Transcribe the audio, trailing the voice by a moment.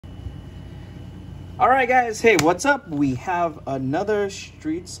All right, guys. Hey, what's up? We have another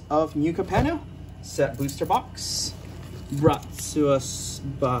Streets of New Capana set booster box brought to us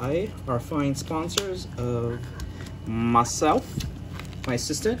by our fine sponsors of myself, my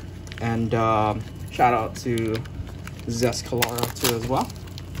assistant, and shout out to Zest Calara too as well.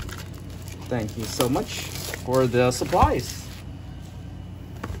 Thank you so much for the supplies.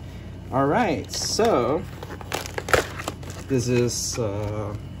 All right, so this is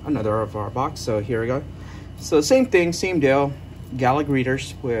another of our box. So here we go. So same thing, same deal. Gala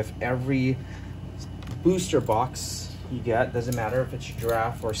greeters with every booster box you get. Doesn't matter if it's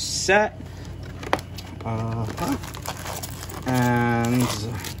draft or set. And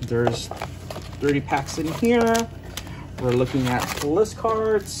there's 30 packs in here. We're looking at list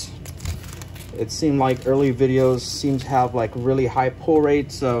cards. It seemed like early videos seem to have like really high pull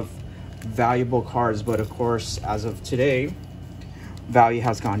rates of valuable cards, but of course, as of today, value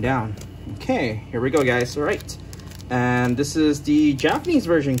has gone down. Okay, here we go, guys. All right, and this is the Japanese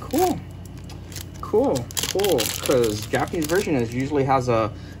version. Cool, because Japanese version usually has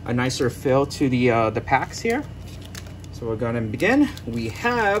a nicer feel to the packs here. So we're gonna begin. We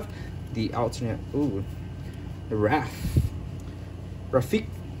have the alternate, the Rafiq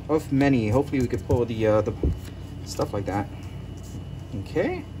of many. Hopefully we could pull the stuff like that.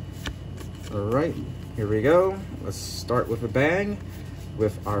 Okay, all right, here we go. Let's start with a bang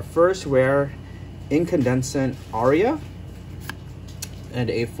with our first rare incandescent Aria and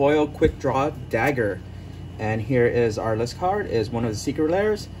a foil quick draw dagger. And here is our list card, is one of the secret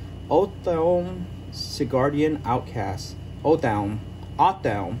layers, Othelm Sigardian Outcast. Othelm,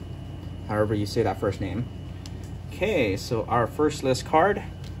 however you say that first name. Okay, so our first list card,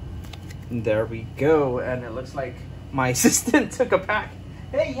 there we go. And it looks like my assistant took a pack.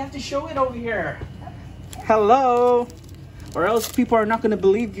 Hey, you have to show it over here. Hello, or else people are not going to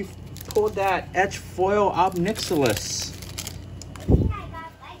believe you pulled that Etch Foil Obnixilis. I think I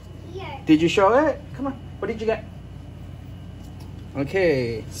got right here. Did you show it? Come on, what did you get?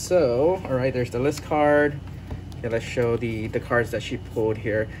 Okay, so all right, there's the list card. Okay, let's show the cards that she pulled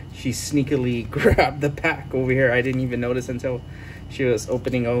here. She sneakily grabbed the pack over here. I didn't even notice until she was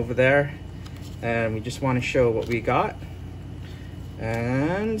opening over there. And we just want to show what we got.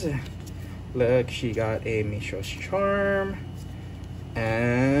 And look, she got a Misho's Charm.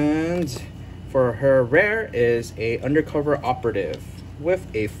 And for her rare is a Undercover Operative with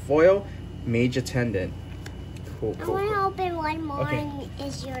a foil Mage Attendant. Cool. I want to open one more, okay. And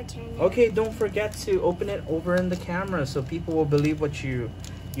it's your turn. Okay, don't forget to open it over in the camera so people will believe what you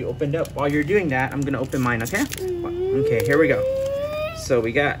opened up. While you're doing that, I'm gonna open mine, okay? Okay, here we go. So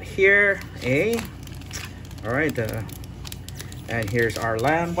we got here all right, and here's our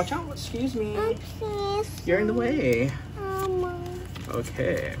lamb. Watch out, excuse me. You're in the way.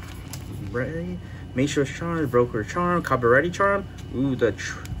 Okay. Ready? Maestro Charm, Broker Charm, Cabaretti Charm. Ooh, the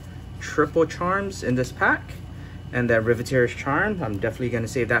triple charms in this pack. And that Riveteer's Charm, I'm definitely going to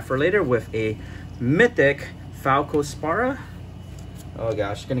save that for later, with a mythic Falco Spara. Oh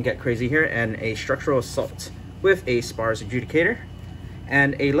gosh, going to get crazy here. And a Structural Assault with a Spara's Adjudicator.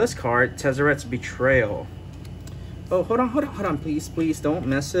 And a list card, Tezzeret's Betrayal. Oh, hold on, please, don't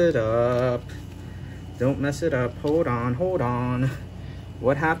mess it up. Don't mess it up. Hold on.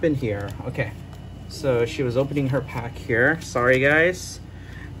 What happened here? Okay, so she was opening her pack here. Sorry, guys.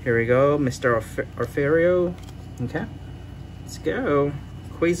 Here we go, Mr. Orfeo. Okay, let's go.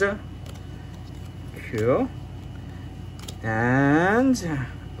 Quasar. Cool. And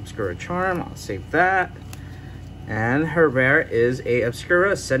Obscura Charm, I'll save that. And her rare is a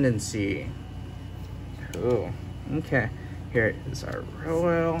Obscura Ascendancy. Cool. Okay, here is our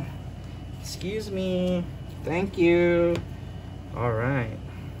Royal. Excuse me. Thank you. All right.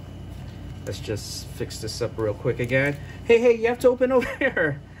 Let's just fix this up real quick again. Hey, you have to open over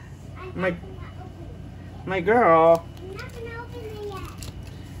here. My girl. I'm not gonna open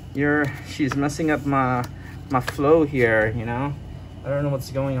it yet. She's messing up my flow here, you know? I don't know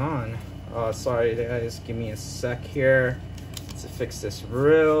what's going on. Oh, sorry guys, give me a sec here to fix this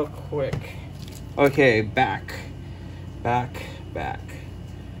real quick. Okay, back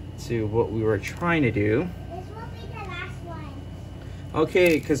to what we were trying to do. This will be the last one.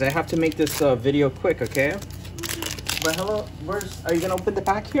 Okay, because I have to make this video quick, okay? But hello, are you gonna open the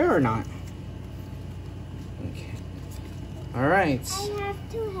pack here or not? Okay. All right. I have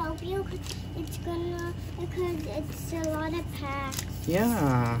to help you because it's a lot of packs.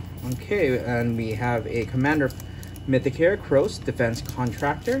 Yeah. Okay, and we have a Commander Mythic here, Kroos, Defense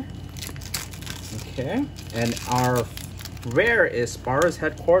Contractor. Okay, and our rare is Spara's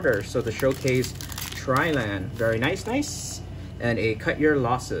Headquarters, so the Showcase Triland. Very nice. and a cut your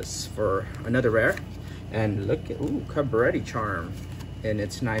losses for another rare. And look at, ooh, Cabaretti charm in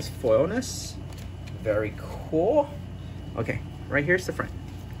its nice foilness. Very cool. Okay, right here's the front.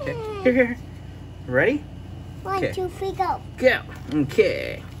 Okay, here. Ready? 1, 2, 3, go. Go.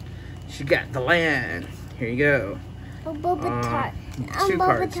 Okay. She got the land. Here you go. Oh, Boba Two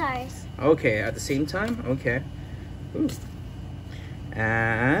cards. Tars. Okay, at the same time? Okay. Ooh.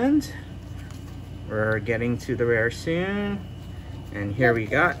 And we're getting to the rare soon. And here we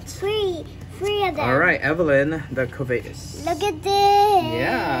got 3 of them. all right, Evelyn the Covetus. Look at this.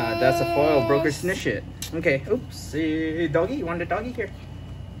 Yeah, that's a foil broker's niche. Okay, oops. Doggy, you want a doggy? Here.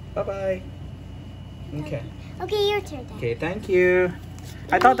 Bye-bye. Okay. Okay, your turn then. Okay, thank you.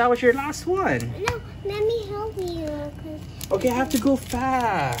 I thought that was your last one. No, let me help you. Okay, I have to go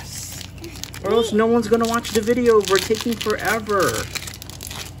fast. Or else no one's gonna watch the video. We're taking forever.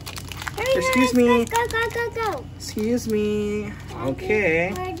 Excuse me. Go. Excuse me.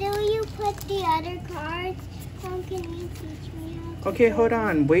 Okay. Where do you put the other cards? How can you teach me how to Okay, hold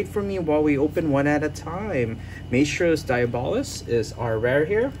on. Wait for me while we open one at a time. Maestros Diabolus is our rare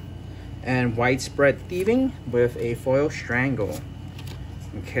here. And Widespread Thieving with a foil Strangle.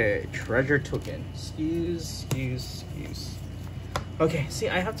 Okay, treasure token. Excuse. Okay, see,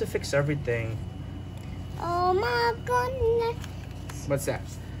 I have to fix everything. Oh my goodness. What's that?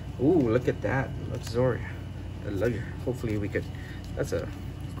 Ooh, look at that. Luxoria. Hopefully we could. That's a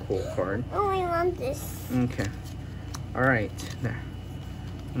cool card. Oh, I want this. Okay. All right. There.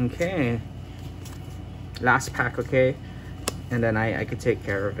 Okay. Last pack, okay? And then I could take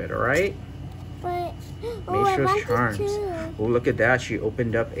care of it, all right? But, Maestros Charms. Oh, look at that. She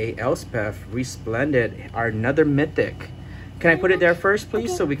opened up a Elspeth Resplendent, another mythic. Can I put it there first,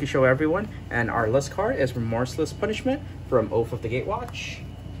 please, so we can show everyone? And our last card is Remorseless Punishment from Oath of the Gatewatch.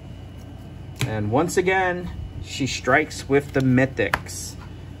 And once again, she strikes with the mythics.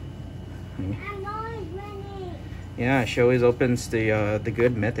 I'm always ready. Yeah, she always opens the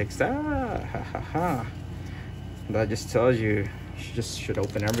good mythics. That just tells you she just should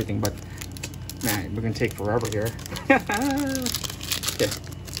open everything, but man, we're gonna take forever here. Okay.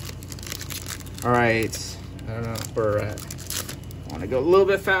 All right, I don't know if we're I want to go a little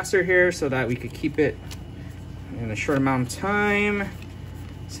bit faster here so that we could keep it in a short amount of time,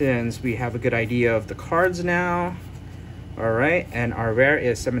 since we have a good idea of the cards now. All right, and our rare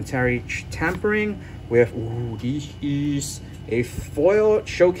is Cemetery Tampering with, ooh, this is a foil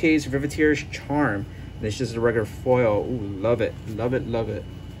Showcase Riveteer's Charm. This is a regular foil. Ooh, love it.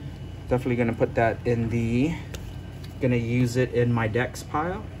 Definitely gonna put that in the, gonna use it in my decks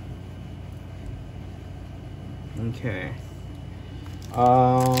pile. Okay.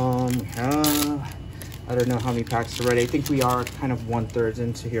 I don't know how many packs are ready. I think we are kind of 1/3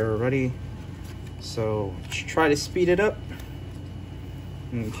 into here already. So try to speed it up.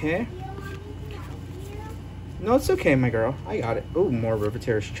 Okay. No, it's okay, my girl. I got it. Oh, more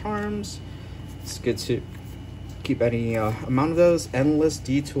Riveteer's Charms. It's good to keep any amount of those. Endless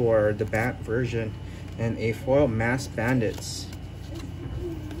Detour, the bat version, and a foil Mass Bandits.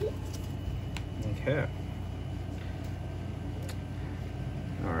 Okay.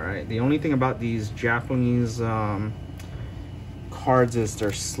 All right. The only thing about these Japanese cards is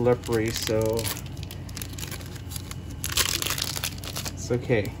they're slippery, so it's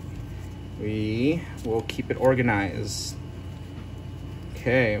okay. We will keep it organized.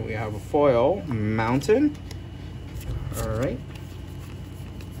 Okay, we have a foil Mountain. All right.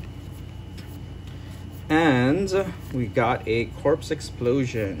 And we got a Corpse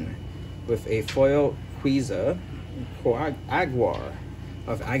Explosion with a foil Quiza Aguar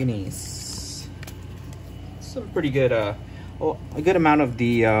of Agonies. Some pretty good, a good amount of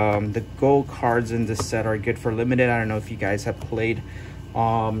the gold cards in this set are good for limited. I don't know if you guys have played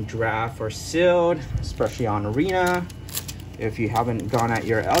draft or sealed, especially on Arena. If you haven't gone at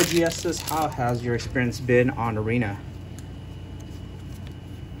your LGSs, how has your experience been on Arena?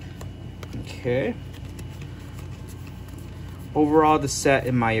 Okay. Overall, the set,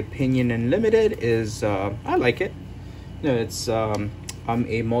 in my opinion, and limited is, I like it. You know, it's, I'm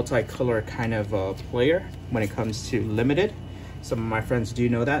a multicolor kind of player when it comes to limited. Some of my friends do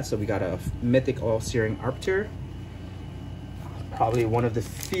know that. So we got a Mythic All-Searing Arbiter. Probably one of the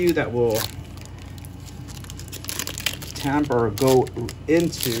few that will tamper or go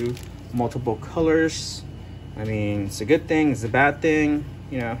into multiple colors. I mean, it's a good thing, it's a bad thing,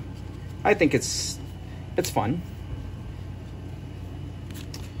 you know. I think it's fun.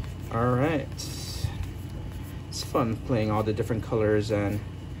 All right, it's fun playing all the different colors and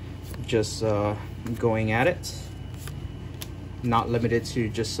just going at it. Not limited to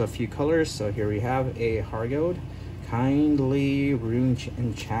just a few colors. So here we have a Hargold, Kindly Rune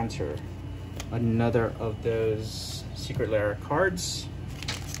Enchanter. Another of those secret lair cards.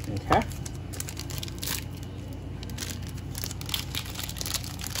 Okay.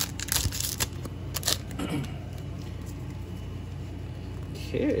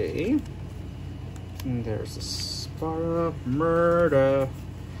 Okay. And there's a Sparrow Murder.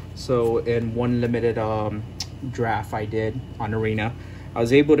 So in one limited draft I did on Arena, I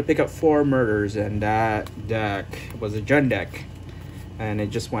was able to pick up 4 murders, and that deck was a Jund deck. And it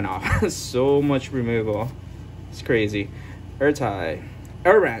just went off. So much removal. It's crazy.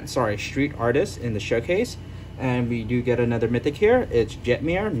 Errant, sorry, Street Artist in the showcase. And we do get another mythic here. It's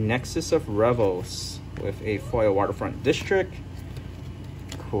Jetmir, Nexus of Revels, with a foil Waterfront District.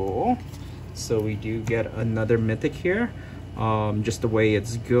 Cool. So we do get another mythic here. Just the way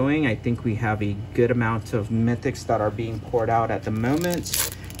it's going, I think we have a good amount of mythics that are being poured out at the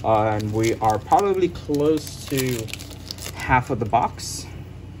moment. And we are probably close to half of the box.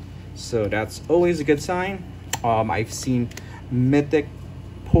 So that's always a good sign. I've seen mythic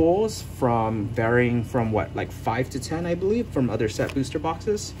pulls from varying from what, like 5 to 10, I believe, from other set booster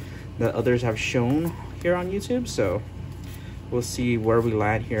boxes that others have shown here on YouTube. So we'll see where we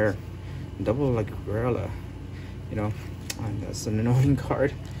land here. Double like Gorilla, you know, and that's an annoying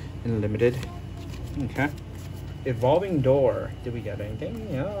card in limited. Okay. Evolving Door. Did we get anything?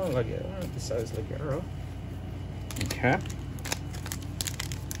 Yeah, like it besides like arrow. Okay.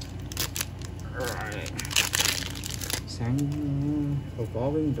 Alright.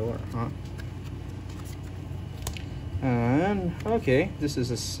 Evolving Door, huh? And okay, this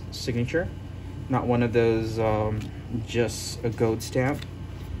is a signature, not one of those just a gold stamp.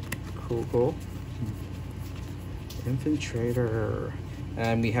 Cool. Infiltrator.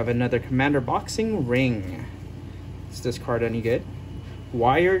 And we have another Commander Boxing Ring. Is this card any good?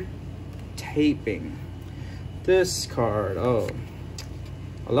 Wire Taping. This card, oh,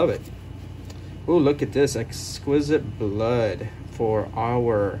 I love it. Oh, look at this, Exquisite Blood for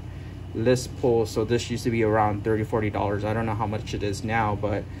our list pull. So this used to be around $30–40. I don't know how much it is now,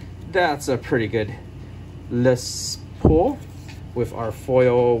 but that's a pretty good list pull with our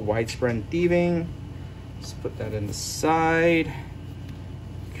foil Widespread Thieving. Let's put that in the side.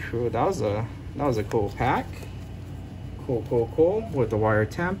 Cool. That was a cool pack. Cool. With the wire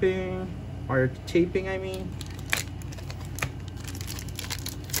taping, I mean.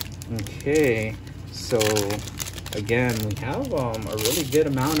 Okay, so again, we have a really good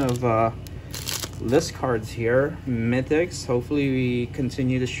amount of list cards here, mythics. Hopefully we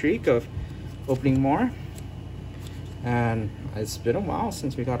continue the streak of opening more. And it's been a while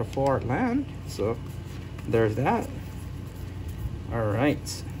since we got a full art land, so there's that. All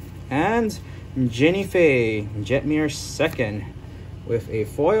right, and Jenny Faye, Jetmir 2nd, with a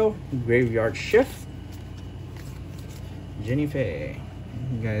foil Graveyard Shift. Jenny Faye.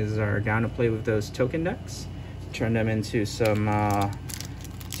 You guys are down to play with those token decks, turn them into some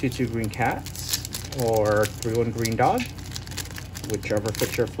 2/2 green cats or 3/1 green dog, whichever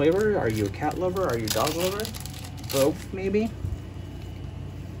fits your flavor. Are you a cat lover? Are you a dog lover? Both, maybe.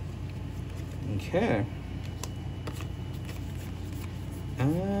 Okay.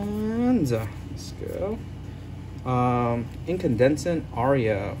 And let's go. Incandescent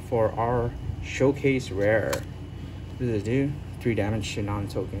Aria for our showcase rare. What does it do? 3 damage to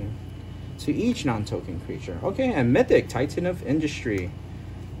non-token, to each non-token creature. Okay, and Mythic Titan of Industry.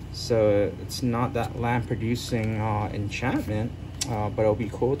 So it's not that land producing enchantment, but it'll be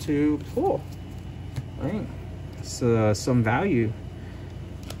cool to pull. Right, so some value.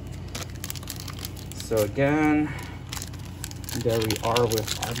 So again, there we are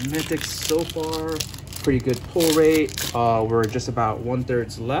with our mythics so far. Pretty good pull rate. We're just about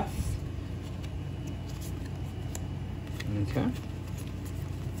 1/3 left. Okay.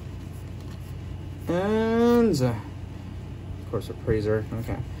 And of course Appraiser.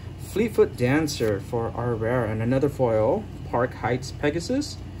 Okay. Fleetfoot Dancer for our rare, and another foil Park Heights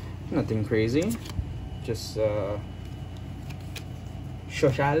Pegasus. Nothing crazy, just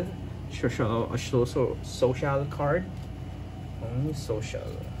social card. Only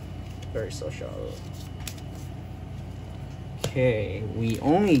social, very social. Okay, we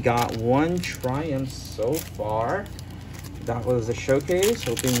only got 1 Triumph so far. That was a showcase.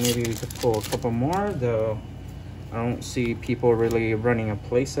 Hoping maybe we could pull a couple more, though I don't see people really running a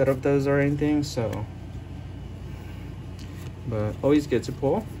playset of those or anything, so. But always good to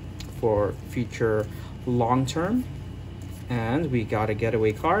pull for future long term. And we got a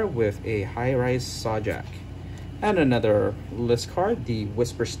getaway card with a High Rise Sawjack. And another list card, the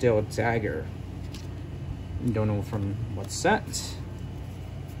Whisper Steel Dagger. Don't know from what set.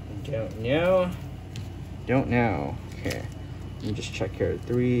 Don't don't know. Okay, let me just check here.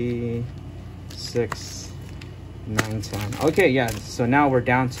 3, 6, 9, 10. Okay, yeah, so now we're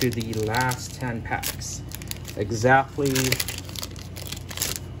down to the last 10 packs. Exactly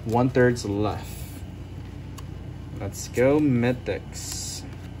 1/3 left. Let's go mythics.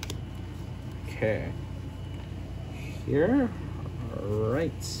 Okay, here, all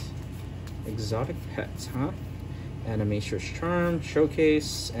right. Exotic pets, huh? Animation's Charm,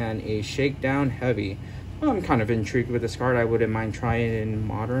 Showcase, and a Shakedown Heavy. Well, I'm kind of intrigued with this card. I wouldn't mind trying it in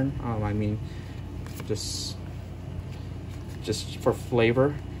Modern. I mean, just for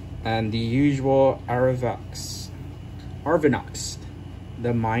flavor. And the usual Arvinox,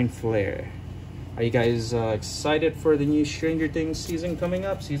 the Mind Flare. Are you guys excited for the new Stranger Things season coming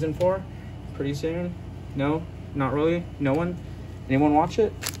up? Season 4? Pretty soon? No? Not really? No one? Anyone watch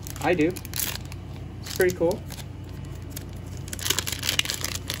it? I do. It's pretty cool.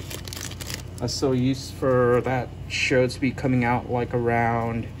 I'm so used for that show to be coming out like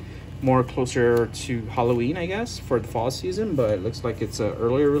around more closer to Halloween, I guess, for the fall season, but it looks like it's an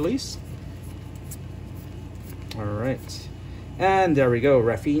earlier release. All right, and there we go.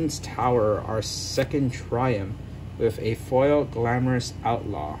 Raffine's Tower, our second triumph with a foil Glamorous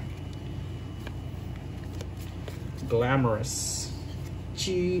Outlaw. Glamorous,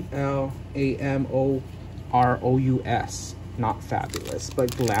 Glamorous, not fabulous,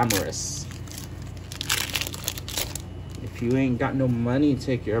 but glamorous. If you ain't got no money,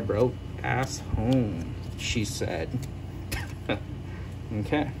 take your broke ass home, she said.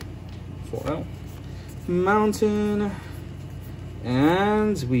 Okay, foil mountain,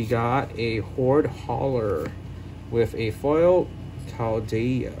 and we got a Horde Hauler with a foil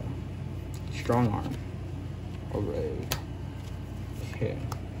Chaldea Strong Arm. All right. Okay.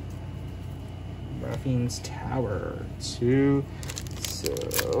 Raffine's Tower 2. So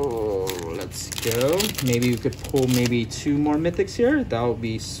let's go. Maybe we could pull maybe 2 more mythics here. That would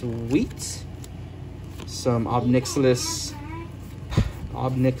be sweet. Some Obnixilis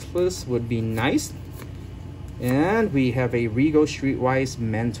would be nice. And we have a Rego Streetwise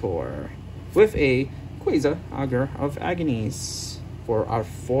Mentor with a Quasar Augur of Agonies for our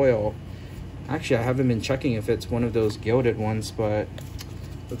foil. Actually, I haven't been checking if it's one of those gilded ones, but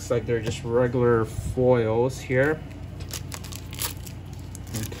looks like they're just regular foils here.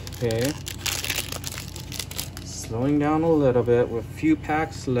 Okay. Slowing down a little bit with a few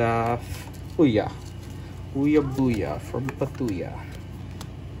packs left. Booyah. Booyah booyah from Patuya.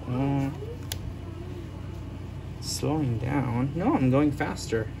 Slowing down. No, I'm going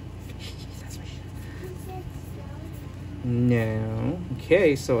faster. No.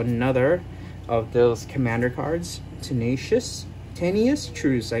 Okay, so another of those commander cards. Tenacious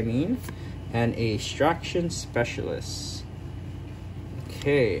Truce, I mean. And a Extraction Specialist.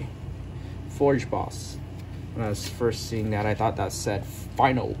 Okay. Forge Boss. When I was first seeing that, I thought that said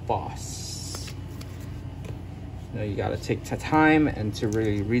Final Boss. Now you gotta take the time and to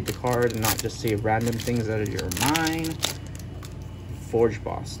really read the card and not just say random things out of your mind. Forge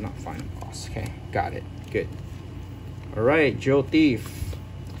Boss, not Final Boss. Okay, got it. Good. Alright, Joe Thief.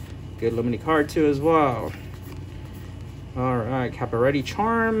 Good limited card too as well. Alright, Caparetti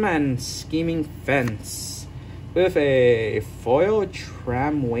Charm and Scheming Fence with a foil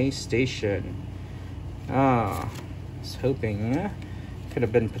Tramway Station. I was hoping could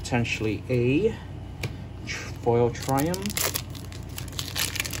have been potentially a foil Triumph.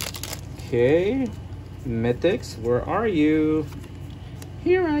 Okay, Mythics, where are you?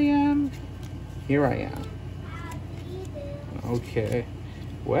 Here I am. Here I am. Okay,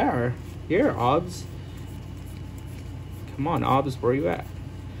 where? Here, Obs. Come on, Obs, where you at?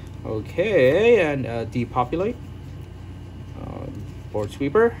 Okay, and Depopulate. Board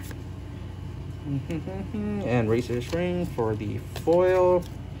Sweeper. And Racer's Ring for the foil.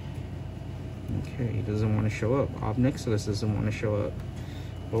 Okay, he doesn't want to show up. Obnixilis doesn't want to show up.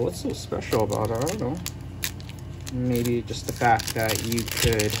 Well, what's so special about it? I don't know. Maybe just the fact that you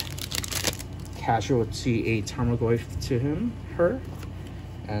could casualty a Tarmogoyf to her,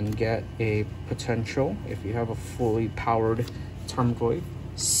 and get a potential, if you have a fully powered Tarmogoyf,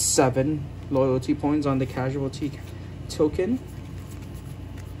 7 loyalty points on the casualty token.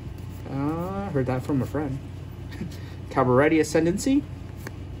 Heard that from a friend. Cabaretti Ascendancy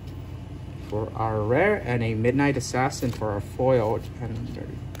for our rare, and a Midnight Assassin for our foil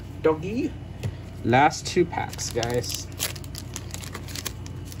and doggy. Last 2 packs, guys.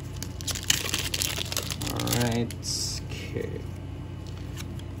 Alright, okay.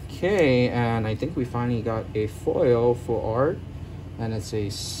 Okay, and I think we finally got a foil for art, and it's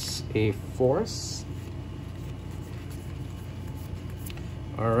a force.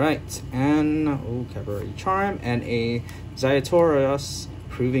 All right, and Cavalry Charm and a Zyatorus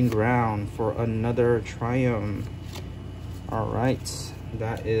Proving Ground for another Triumph. All right,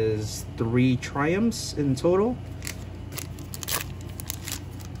 that is 3 Triumphs in total.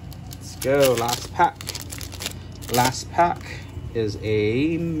 Let's go, last pack. Last pack is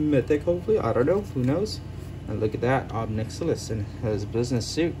a Mythic, hopefully. I don't know, who knows. And look at that, Obnixilis in his business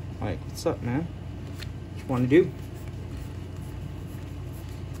suit. Like, what's up, man? What you want to do?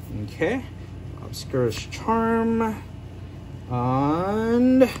 Okay, Obscurus Charm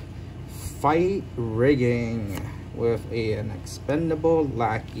and Fight Rigging with an expendable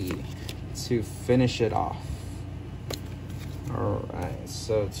lackey to finish it off. All right,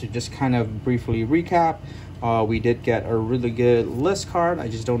 so to just kind of briefly recap, we did get a really good list card. I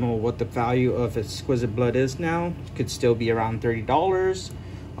just don't know what the value of Exquisite Blood is now. It could still be around $30.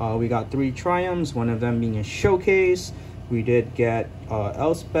 We got 3 Triumphs, one of them being a showcase. We did get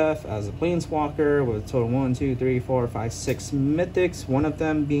Elspeth as a Planeswalker with a total 1, 2, 3, 4, 5, 6 Mythics. One of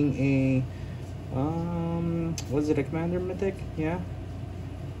them being a, was it a Commander Mythic? Yeah.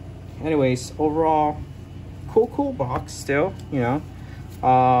 Anyways, overall, cool box still, you know.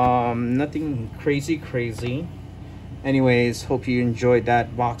 Nothing crazy. Anyways, hope you enjoyed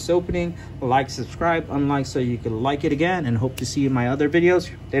that box opening. Like, subscribe, unlike so you can like it again, and hope to see you in my other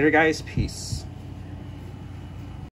videos. Later, guys. Peace.